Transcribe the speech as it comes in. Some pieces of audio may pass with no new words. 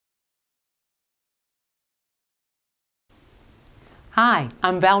Hi,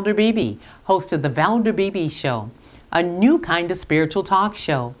 I'm Valder Beebe, host of the Valder Beebe Show, a new kind of spiritual talk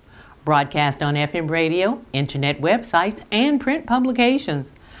show, broadcast on FM radio, internet websites, and print publications.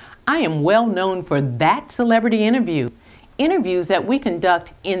 I am well known for That Celebrity Interview, interviews that we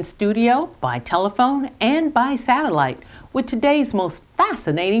conduct in studio, by telephone, and by satellite with today's most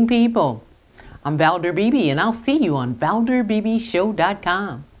fascinating people. I'm Valder Beebe, and I'll see you on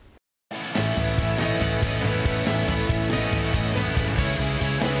ValderBeebeShow.com.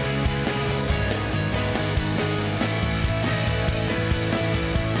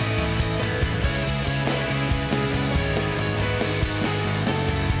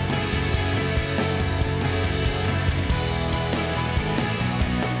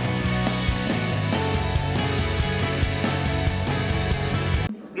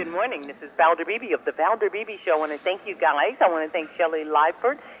 Good morning. This is Valder Beebe of the Valder Beebe Show. I want to thank you guys. I want to thank Shelley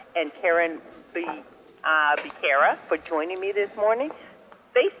Lyford and Karen Becerra for joining me this morning.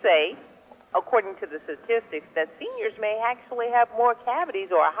 They say, according to the statistics, that seniors may actually have more cavities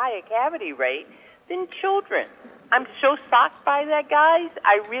or a higher cavity rate than children. I'm so shocked by that, guys.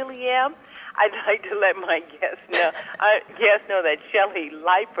 I really am. I'd like to let my guests know that Shelley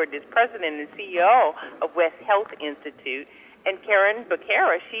Lyford is president and CEO of West Health Institute, and Karen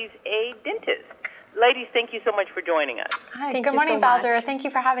Becerra, she's a dentist. Ladies, thank you so much for joining us. Hi, good morning, Valder. Thank you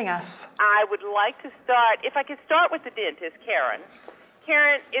for having us. I would like to start, if I could start with the dentist, Karen.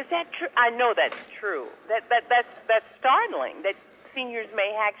 Karen, is that true? I know that's true. That's startling, that seniors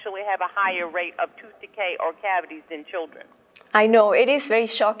may actually have a higher rate of tooth decay or cavities than children. I know, it is very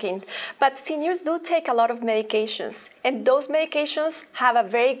shocking, but seniors do take a lot of medications, and those medications have a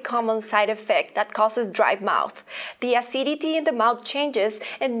very common side effect that causes dry mouth. The acidity in the mouth changes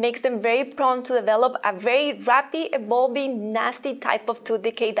and makes them very prone to develop a very rapid, evolving, nasty type of tooth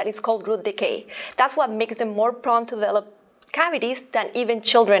decay that is called root decay. That's what makes them more prone to develop cavities than even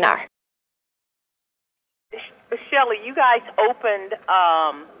children are. Shelley, you guys opened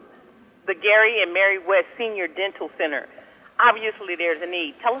the Gary and Mary West Senior Dental Center. Obviously, there's a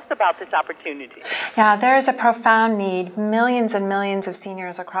need. Tell us about this opportunity. Yeah, there is a profound need. Millions and millions of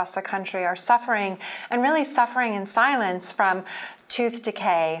seniors across the country are suffering, and really suffering in silence, from tooth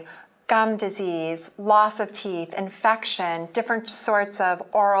decay, gum disease, loss of teeth, infection, different sorts of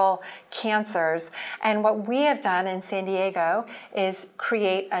oral cancers. And what we have done in San Diego is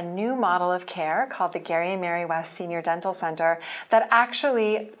create a new model of care called the Gary and Mary West Senior Dental Center that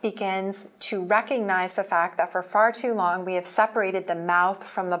actually begins to recognize the fact that for far too long we have separated the mouth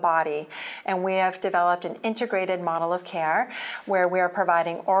from the body. And we have developed an integrated model of care where we are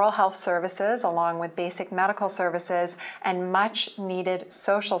providing oral health services along with basic medical services and much needed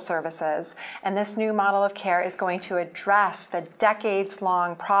social services. And this new model of care is going to address the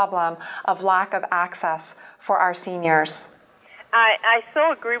decades-long problem of lack of access for our seniors. I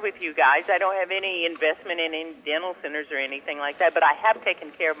so agree with you guys. I don't have any investment in any dental centers or anything like that, but I have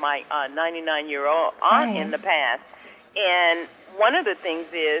taken care of my 99-year-old aunt in the past. And one of the things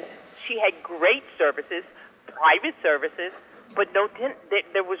is she had great services, private services, but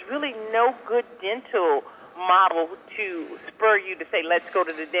there was really no good dental model to spur you to say, let's go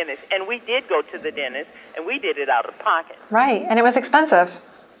to the dentist. And we did go to the dentist, and we did it out of pocket. Right, and it was expensive.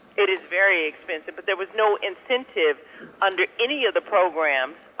 It is very expensive, but there was no incentive under any of the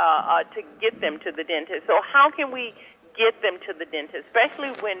programs to get them to the dentist. So how can we get them to the dentist, especially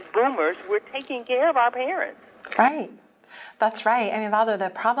when boomers were taking care of our parents? Right. That's right. I mean, Valder,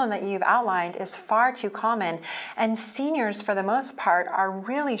 the problem that you've outlined is far too common, and seniors, for the most part, are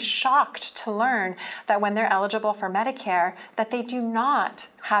really shocked to learn that when they're eligible for Medicare, that they do not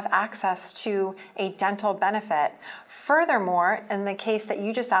have access to a dental benefit. Furthermore, in the case that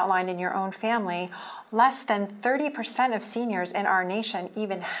you just outlined in your own family, less than 30% of seniors in our nation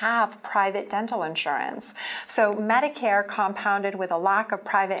even have private dental insurance. So Medicare, compounded with a lack of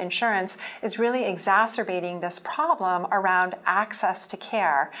private insurance, is really exacerbating this problem around access to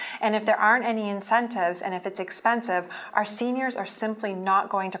care. And if there aren't any incentives, and if it's expensive, our seniors are simply not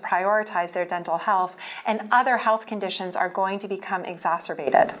going to prioritize their dental health, and other health conditions are going to become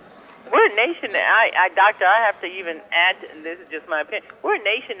exacerbated. We're a nation that, Doctor, I have to even add, and this is just my opinion, we're a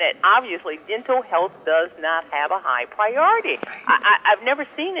nation that obviously dental health does not have a high priority. I've never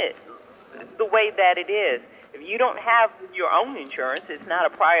seen it the way that it is. If you don't have your own insurance, it's not a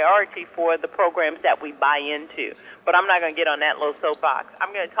priority for the programs that we buy into. But I'm not going to get on that little soapbox.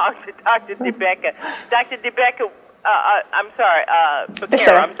 I'm going to talk to Dr. DeBecca. Dr. DeBecca,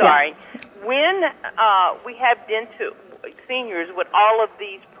 Becerra, I'm sorry. Yeah. When we have seniors with all of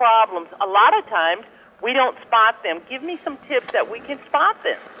these problems, a lot of times we don't spot them. Give me some tips that we can spot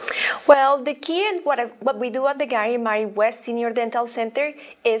them. Well, the key in what we do at the Gary Murray West Senior Dental Center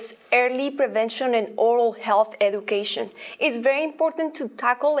is early prevention and oral health education. It's very important to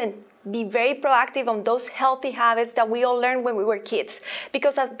tackle and be very proactive on those healthy habits that we all learned when we were kids.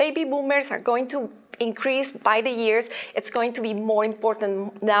 Because as baby boomers are going to increase by the years, it's going to be more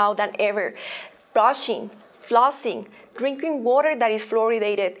important now than ever. Brushing, flossing, drinking water that is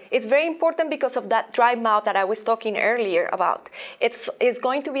fluoridated. It's very important because of that dry mouth that I was talking earlier about. It's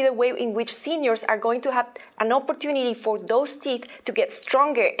going to be the way in which seniors are going to have an opportunity for those teeth to get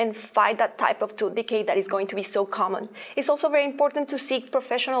stronger and fight that type of tooth decay that is going to be so common. It's also very important to seek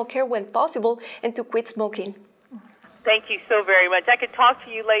professional care when possible and to quit smoking. Thank you so very much. I could talk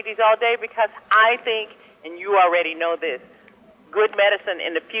to you ladies all day because I think, and you already know this, good medicine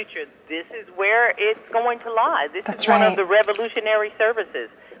in the future, this is where it's going to lie. This is one of the revolutionary services.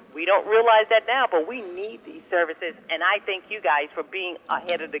 We don't realize that now, but we need these services, and I thank you guys for being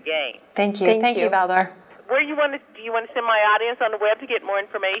ahead of the game. Thank you. Thank you, Valder. Do you want to send my audience on the web to get more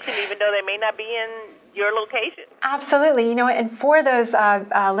information, even though they may not be in your location? Absolutely. You know, and for those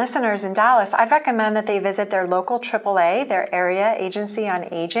listeners in Dallas, I'd recommend that they visit their local AAA, their area agency on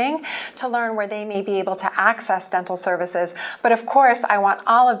aging, to learn where they may be able to access dental services. But of course, I want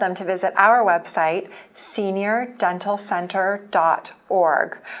all of them to visit our website,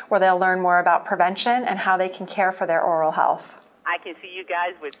 seniordentalcenter.org, where they'll learn more about prevention and how they can care for their oral health. I can see you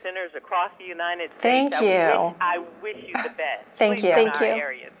guys with centers across the United States. Thank you. I wish you the best. Thank you. Thank you.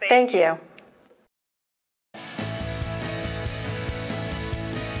 Thank you.